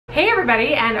Hey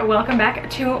everybody, and welcome back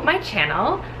to my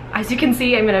channel. As you can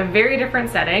see, I'm in a very different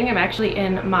setting. I'm actually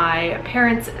in my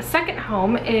parents' second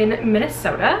home in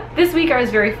Minnesota. This week I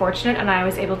was very fortunate and I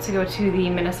was able to go to the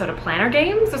Minnesota Planner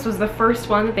Games. This was the first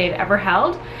one that they'd ever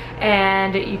held,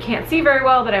 and you can't see very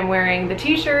well, but I'm wearing the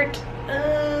t-shirt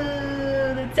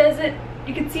that says it.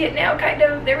 You can see it now, kind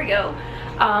of. There we go.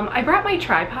 I brought my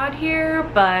tripod here,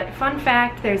 but fun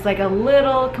fact, there's like a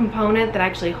little component that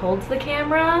actually holds the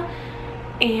camera,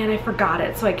 and I forgot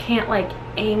it, so I can't like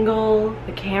angle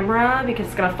the camera because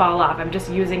it's gonna fall off. I'm just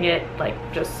using it like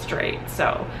just straight.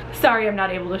 So sorry I'm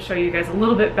not able to show you guys a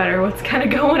little bit better what's kind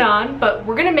of going on, but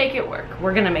we're gonna make it work.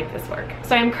 We're gonna make this work.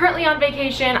 So I'm currently on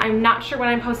vacation. I'm not sure when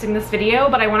I'm posting this video,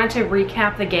 but I wanted to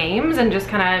recap the games and just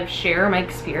kind of share my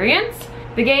experience.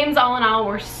 The games, all in all,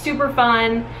 were super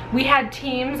fun. We had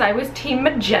teams. I was Team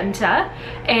Magenta,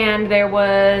 and there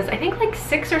was, I think, like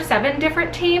 6 or 7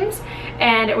 different teams,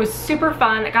 and it was super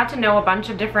fun. I got to know a bunch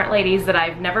of different ladies that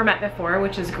I've never met before,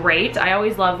 which is great. I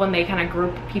always love when they kind of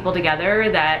group people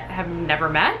together that have never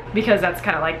met, because that's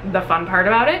kind of like the fun part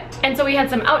about it. And so we had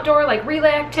some outdoor like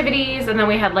relay activities, and then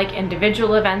we had like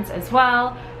individual events as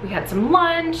well. We had some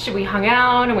lunch, we hung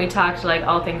out, and we talked like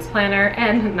all things planner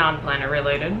and non-planner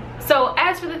related. So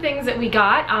as for the things that we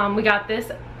got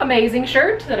this amazing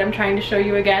shirt that I'm trying to show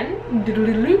you again.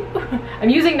 I'm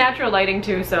using natural lighting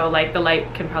too, so like the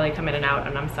light can probably come in and out,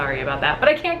 and I'm sorry about that, but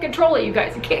I can't control it, you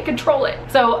guys. I can't control it.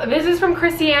 So this is from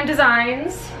Krissyanne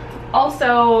Designs.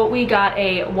 Also, we got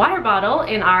a water bottle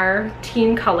in our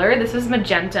team color. This is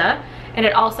magenta, and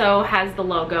it also has the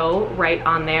logo right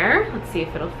on there. Let's see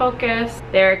if it'll focus.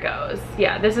 There it goes.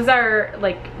 Yeah, this is our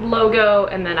like logo,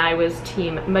 and then I was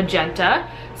Team Magenta.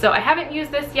 So I haven't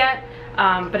used this yet,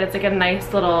 but it's like a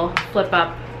nice little flip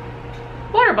up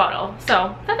water bottle. So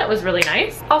I thought that was really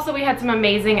nice. Also, we had some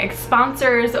amazing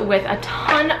sponsors with a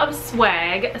ton of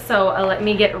swag. So let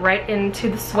me get right into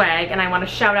the swag, and I want to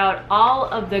shout out all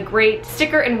of the great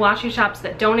sticker and washi shops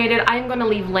that donated. I'm going to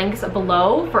leave links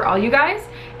below for all you guys.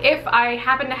 If I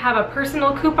happen to have a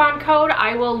personal coupon code,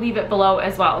 I will leave it below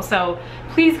as well. So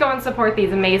please go and support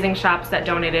these amazing shops that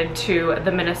donated to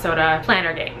the Minnesota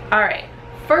Planner Game. All right.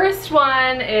 First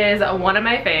one is one of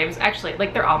my faves. Actually,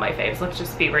 like, they're all my faves. Let's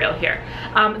just be real here.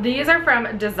 These are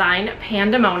from Design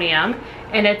Pandemonium,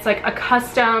 and it's like a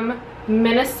custom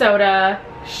Minnesota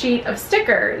sheet of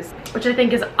stickers, which I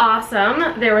think is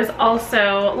awesome. There was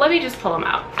also, let me just pull them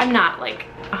out. I'm not like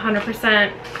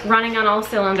 100% running on all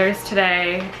cylinders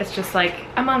today. It's just like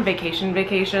I'm on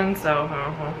vacation, so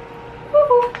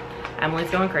Emily's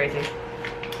going crazy.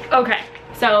 Okay.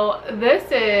 So this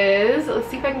is, let's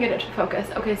see if I can get it to focus.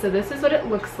 Okay, so this is what it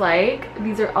looks like.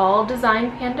 These are all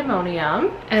Design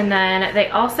Pandemonium. And then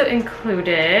they also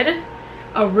included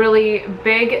a really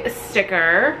big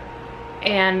sticker,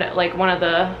 and like one of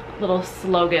the little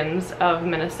slogans of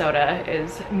Minnesota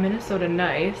is Minnesota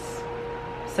nice.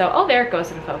 So, oh, there it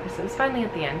goes and focuses finally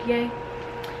at the end, yay.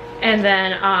 And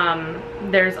then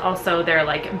there's also their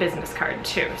like business card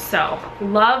too. So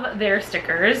love their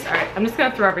stickers. All right, I'm just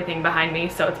gonna throw everything behind me,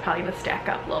 so it's probably gonna stack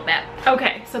up a little bit.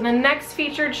 Okay, so the next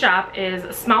featured shop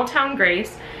is Small Town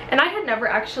Grace, and I had never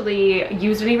actually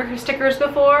used any of her stickers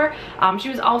before. She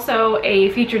was also a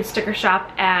featured sticker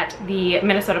shop at the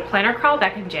Minnesota Planner Crawl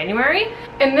back in January.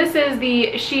 And this is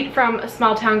the sheet from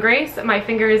Small Town Grace. My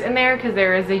finger is in there because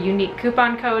there is a unique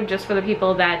coupon code just for the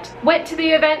people that went to the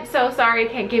event, so sorry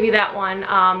I can't give you that one.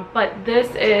 But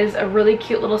this is a really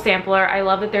cute little sampler. I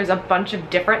love that there's a bunch of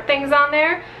different things on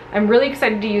there. I'm really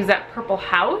excited to use that purple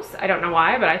house. I don't know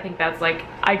why, but I think that's like,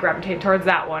 I gravitate towards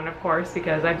that one, of course,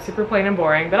 because I'm super plain and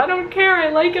boring, but I don't care. I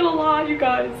like it a lot, you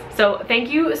guys. So thank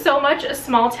you so much,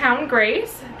 Small Town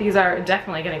Grace. These are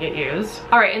definitely gonna get used.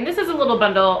 All right, and this is a little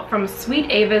bundle from Sweet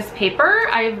Ava's Paper.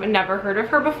 I've never heard of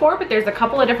her before, but there's a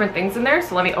couple of different things in there,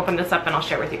 so let me open this up and I'll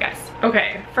share with you guys.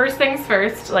 Okay, first things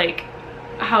first, like,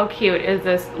 how cute is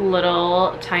this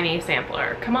little tiny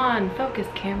sampler? Come on, focus,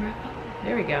 camera.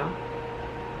 There we go.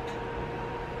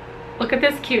 Look at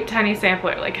this cute tiny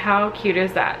sampler. Like, how cute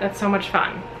is that? That's so much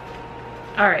fun.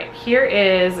 All right, here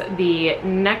is the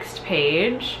next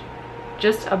page.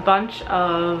 Just a bunch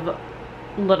of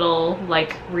little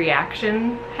like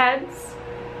reaction heads,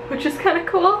 which is kind of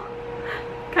cool,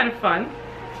 kind of fun.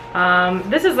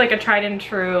 This is like a tried and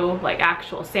true like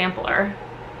actual sampler.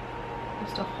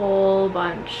 Just a whole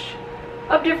bunch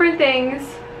of different things,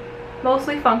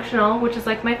 mostly functional, which is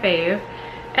like my fave.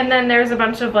 And then there's a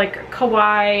bunch of like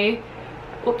kawaii,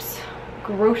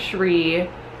 grocery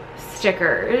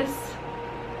stickers,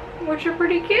 which are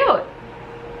pretty cute.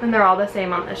 And they're all the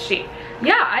same on this sheet.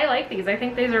 Yeah, I like these. I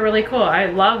think these are really cool. I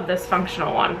love this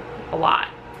functional one a lot.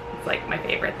 It's like my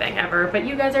favorite thing ever, but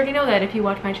you guys already know that if you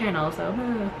watch my channel, so.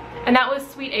 And that was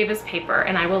Sweet Ava's paper,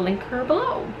 and I will link her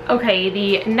below. Okay,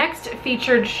 the next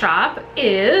featured shop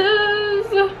is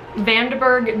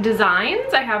Vandenberg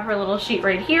Designs. I have her little sheet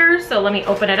right here, so let me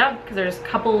open it up because there's a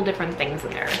couple different things in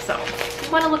there. So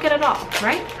you want to look at it all,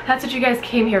 right? That's what you guys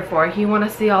came here for. You want to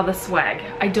see all the swag.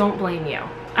 I don't blame you.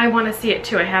 I want to see it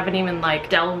too. I haven't even like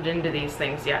delved into these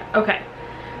things yet. Okay.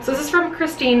 So this is from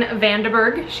Krissyanne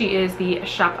Vandenberg. She is the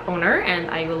shop owner, and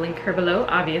I will link her below,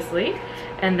 obviously.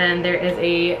 And then there is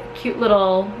a cute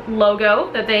little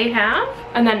logo that they have.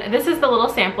 And then this is the little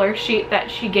sampler sheet that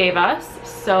she gave us.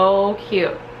 So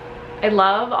cute. I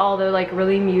love all the like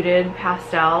really muted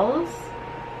pastels.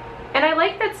 And I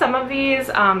like that some of these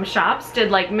shops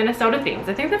did like Minnesota themes.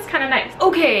 I think that's kind of nice.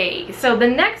 Okay, so the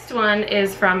next one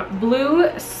is from Blue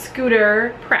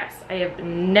Scooter Press. I have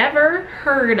never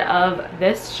heard of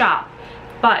this shop,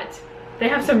 but they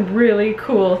have some really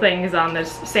cool things on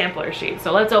this sampler sheet.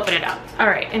 So let's open it up. All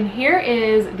right, and here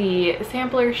is the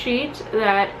sampler sheet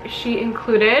that she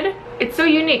included. It's so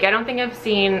unique. I don't think I've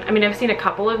seen, I mean, I've seen a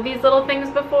couple of these little things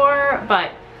before,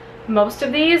 but most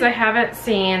of these I haven't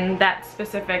seen that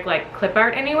specific like clip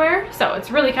art anywhere. So it's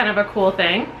really kind of a cool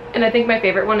thing. And I think my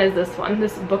favorite one is this one,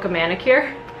 this Book of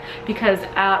Manicure. Because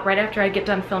right after I get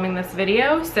done filming this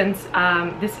video, since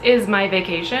this is my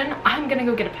vacation, I'm gonna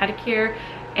go get a pedicure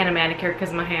and a manicure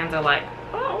because my hands are like,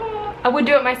 oh. I would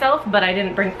do it myself, but I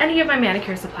didn't bring any of my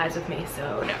manicure supplies with me,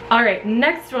 so no. All right,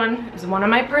 next one is one of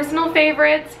my personal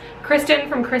favorites. Kristen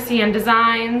from Krissyanne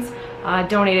Designs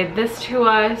donated this to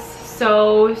us.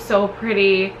 So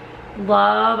pretty.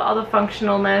 Love all the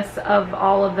functionalness of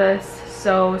all of this.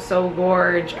 So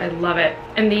gorge. I love it.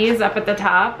 And these up at the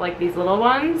top, like these little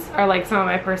ones, are like some of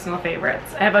my personal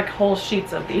favorites. I have like whole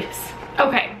sheets of these.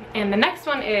 Okay, and the next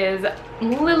one is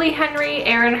Lillie Henry,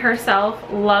 Erin herself.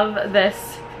 Love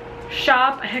this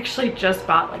shop. I actually just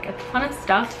bought like a ton of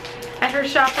stuff at her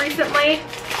shop recently.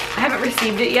 I haven't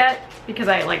received it yet because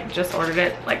I like just ordered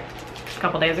it like a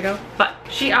couple days ago. But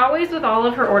she always, with all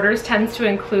of her orders, tends to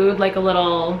include like a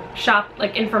little shop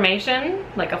like information,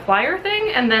 like a flyer thing,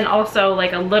 and then also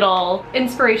like a little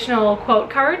inspirational quote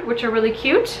card, which are really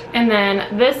cute. And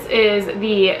then this is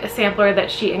the sampler that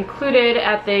she included.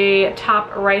 At the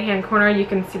top right hand corner you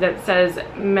can see that it says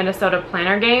Minnesota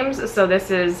Planner Games, so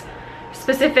this is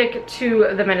specific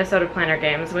to the Minnesota Planner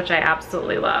Games, which I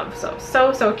absolutely love.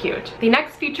 So cute. The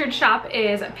next featured shop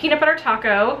is Peanut Butter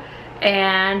Taco,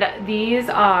 and these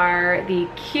are the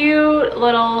cute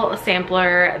little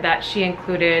sampler that she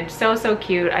included. So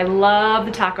cute. I love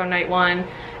the taco night one,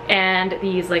 and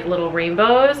these like little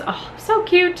rainbows. Oh, so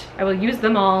cute. I will use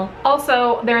them all.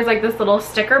 Also, there's like this little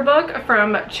sticker book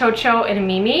from ChoCho and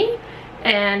Mimi,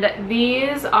 and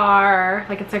these are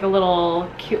like, it's like a little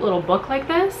cute little book like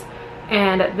this.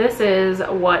 And this is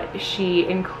what she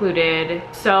included.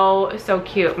 So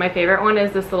cute. My favorite one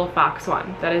is this little fox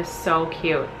one. That is so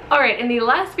cute. All right, and the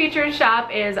last featured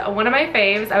shop is one of my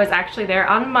faves. I was actually there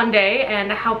on Monday and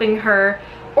helping her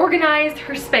organize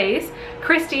her space.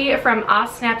 Christy from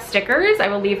Snap Stickers. I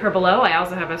will leave her below. I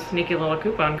also have a sneaky little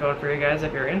coupon code for you guys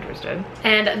if you're interested.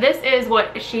 And this is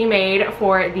what she made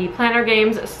for the planner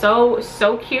games.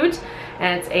 So cute.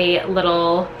 And it's a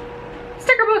little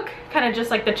sticker book, kind of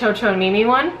just like the ChoCho and Mimi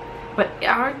one, but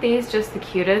aren't these just the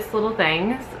cutest little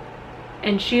things?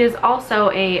 And she is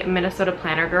also a Minnesota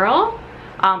planner girl.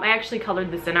 I actually colored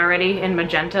this in already in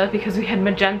magenta because we had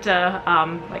magenta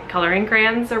like coloring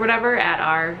crayons or whatever at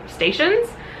our stations.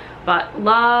 But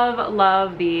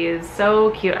love these.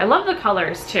 So cute. I love the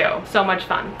colors too. So much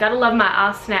fun. Gotta love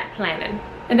my Snap planning.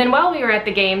 And then while we were at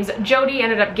the games, Jody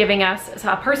ended up giving us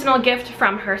a personal gift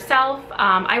from herself.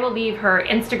 I will leave her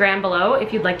Instagram below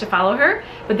if you'd like to follow her.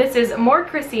 But this is more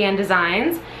Krissyanne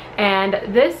Designs.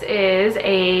 And this is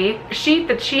a sheet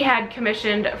that she had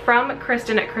commissioned from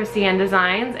Kristen at Krissyanne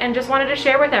Designs and just wanted to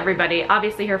share with everybody.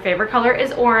 Obviously her favorite color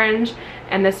is orange,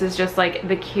 and this is just like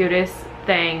the cutest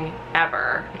thing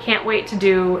ever. I can't wait to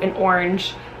do an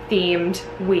orange themed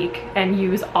week and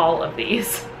use all of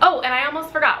these. Oh, and I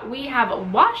almost forgot, we have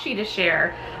washi to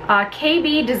share.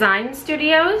 KB Design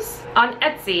Studios on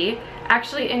Etsy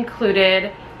actually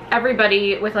included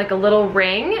everybody with like a little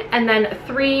ring and then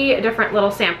 3 different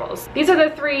little samples. These are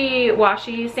the 3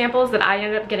 washi samples that I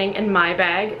ended up getting in my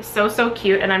bag. So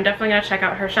cute, and I'm definitely gonna check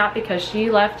out her shop because she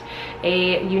left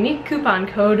a unique coupon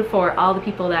code for all the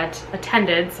people that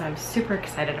attended, so I'm super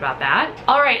excited about that.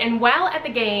 All right, and while at the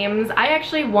games, I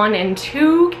actually won in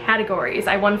 2 categories.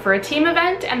 I won for a team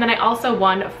event, and then I also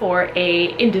won for a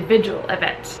individual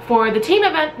event. For the team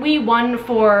event, we won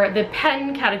for the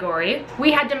pen category.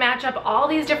 We had to match up all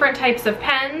these different types of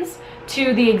pens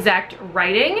to the exact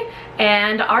writing,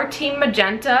 and our team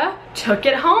Magenta took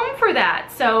it home for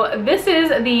that. So this is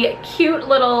the cute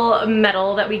little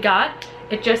medal that we got.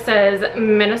 It just says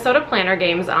Minnesota Planner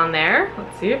Games on there.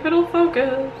 Let's see if it'll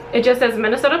focus. It just says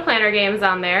Minnesota Planner Games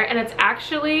on there, and it's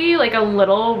actually like a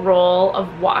little roll of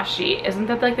washi. Isn't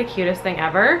that like the cutest thing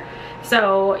ever?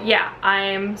 So yeah,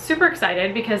 I'm super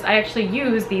excited because I actually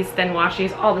use these thin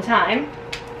washis all the time.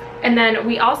 And then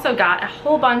we also got a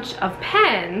whole bunch of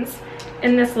pens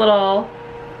in this little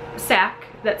sack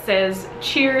that says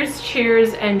cheers,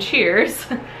 cheers, and cheers.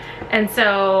 And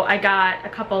so I got a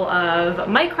couple of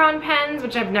Micron pens,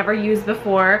 which I've never used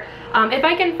before. If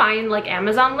I can find like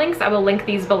Amazon links, I will link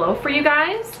these below for you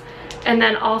guys. And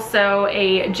then also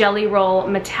a Jelly Roll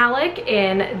metallic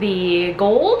in the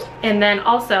gold. And then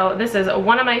also, this is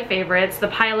one of my favorites, the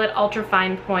Pilot Ultra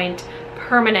Fine Point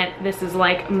Permanent. This is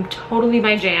like totally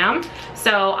my jam.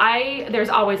 So there's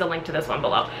always a link to this one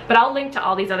below, but I'll link to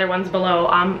all these other ones below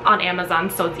on Amazon,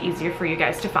 so it's easier for you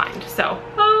guys to find. So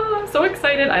I'm so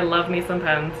excited. I love me some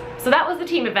pens. So that was the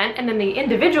team event, and then the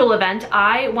individual event,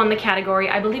 I won the category.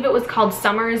 I believe it was called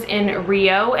Summers in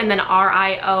Rio, and then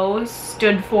RIO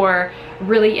stood for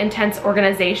Really Intense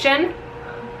Organization.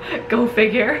 Go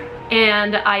figure.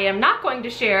 And I am not going to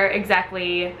share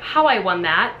exactly how I won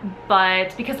that,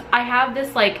 but because I have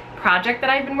this like project that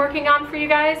I've been working on for you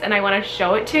guys, and I want to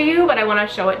show it to you, but I want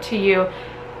to show it to you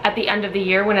at the end of the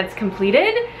year when it's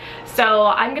completed. So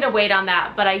I'm gonna wait on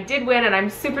that, but I did win and I'm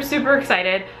super, super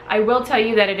excited. I will tell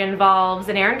you that it involves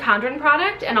an Erin Condren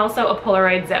product and also a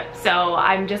Polaroid zip. So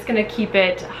I'm just gonna keep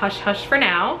it hush hush for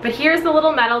now. But here's the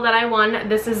little medal that I won.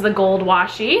 This is the gold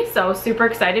washi, so super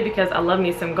excited because I love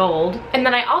me some gold. And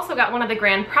then I also got one of the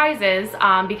grand prizes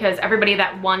because everybody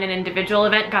that won an individual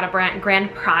event got a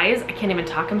grand prize. I can't even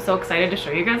talk, I'm so excited to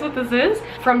show you guys what this is.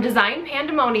 From Design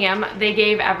Pandemonium, they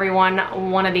gave everyone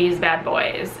one of these bad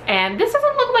boys. And this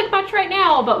doesn't look like much right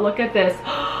now, but look at this.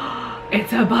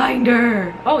 It's a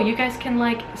binder. Oh, you guys can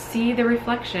like see the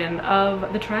reflection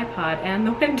of the tripod and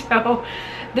the window.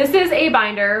 This is a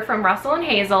binder from Russell and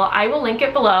Hazel. I will link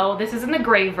it below. This is in the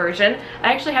gray version.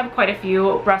 I actually have quite a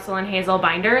few Russell and Hazel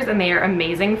binders, and they are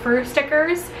amazing for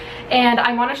stickers. And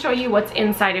I want to show you what's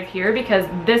inside of here because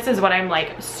this is what I'm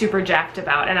like super jacked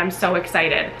about, and I'm so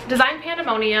excited. Design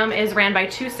Pandemonium is ran by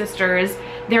two sisters.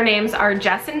 Their names are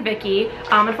Jess and Vicky.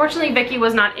 Unfortunately, Vicky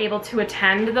was not able to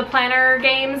attend the planner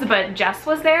games, but Jess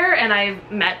was there, and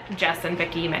I've met Jess and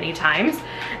Vicky many times.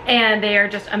 And they are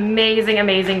just amazing,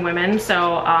 amazing women.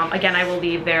 So again, I will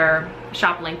leave their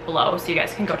shop link below so you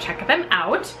guys can go check them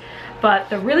out. But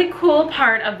the really cool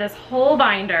part of this whole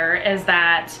binder is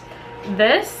that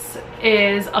this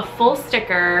is a full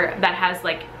sticker that has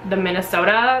like the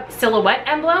Minnesota silhouette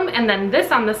emblem, and then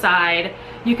this on the side,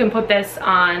 you can put this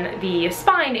on the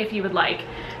spine if you would like.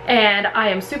 And I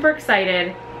am super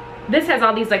excited. This has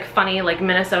all these like funny like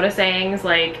Minnesota sayings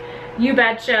like "you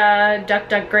betcha," "duck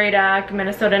duck gray duck,"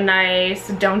 "Minnesota nice,"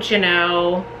 "don't you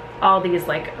know," all these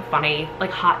like funny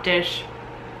like hot dish,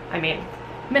 I mean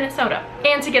Minnesota.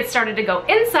 And to get started, to go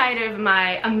inside of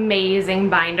my amazing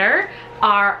binder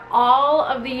are all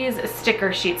of these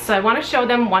sticker sheets. So I want to show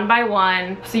them one by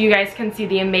one so you guys can see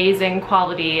the amazing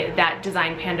quality that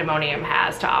Design Pandemonium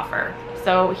has to offer.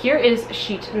 So here is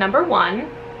sheet number 1.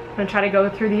 I'm gonna try to go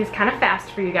through these kind of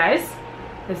fast for you guys.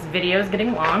 This video is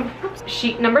getting long. Oops.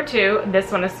 Sheet number 2,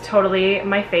 this one is totally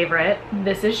my favorite.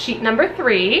 This is sheet number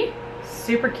 3,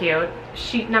 super cute.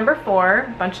 Sheet number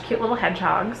 4, bunch of cute little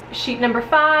hedgehogs. Sheet number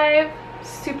 5,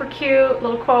 super cute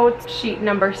little quotes. Sheet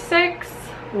number 6,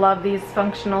 love these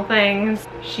functional things.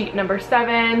 Sheet number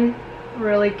 7,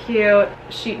 really cute.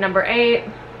 Sheet number 8,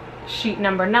 sheet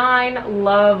number 9,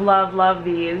 love, love, love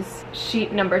these.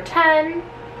 Sheet number 10,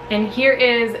 and here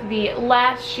is the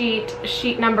last sheet,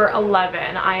 sheet number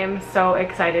 11. I am so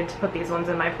excited to put these ones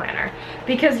in my planner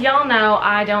because y'all know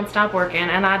I don't stop working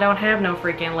and I don't have no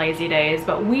freaking lazy days,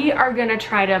 but we are gonna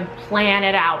try to plan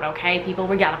it out, okay, people?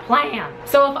 We got a plan.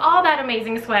 So if all that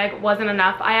amazing swag wasn't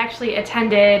enough, I actually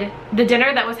attended the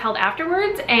dinner that was held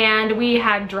afterwards, and we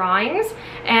had drawings,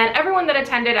 and everyone that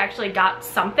attended actually got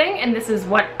something, and this is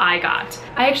what I got.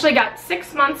 I actually got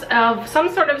 6 months of some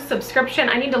sort of subscription.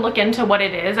 I need to look into what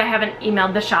it is. I haven't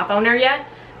emailed the shop owner yet,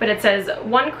 but it says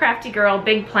 "One crafty girl,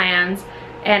 big plans,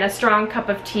 and a strong cup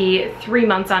of tea, 3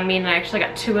 months on me," and I actually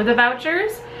got 2 of the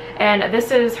vouchers. And this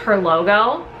is her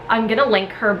logo. I'm gonna link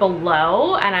her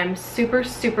below, and I'm super,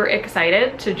 super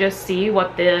excited to just see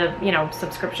what the, you know,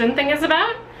 subscription thing is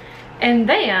about. And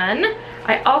then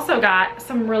I also got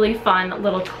some really fun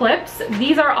little clips.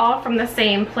 These are all from the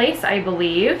same place, I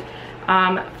believe.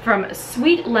 from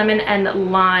Sweet Lemon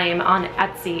and Lime on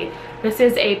Etsy. This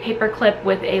is a paper clip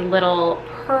with a little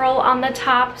pearl on the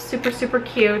top, super, super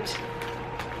cute.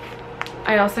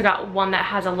 I also got one that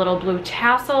has a little blue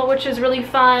tassel, which is really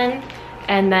fun.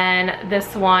 And then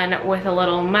this one with a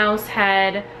little mouse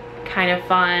head, kind of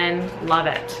fun, love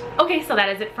it. Okay, so that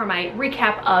is it for my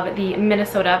recap of the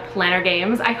Minnesota planner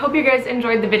games. I hope you guys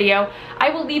enjoyed the video.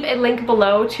 I will leave a link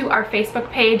below to our Facebook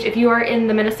page. If you are in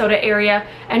the Minnesota area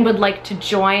and would like to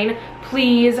join,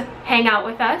 please hang out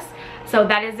with us. So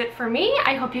that is it for me.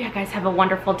 I hope you guys have a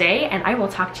wonderful day, and I will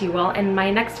talk to you all in my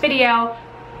next video.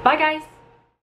 Bye guys.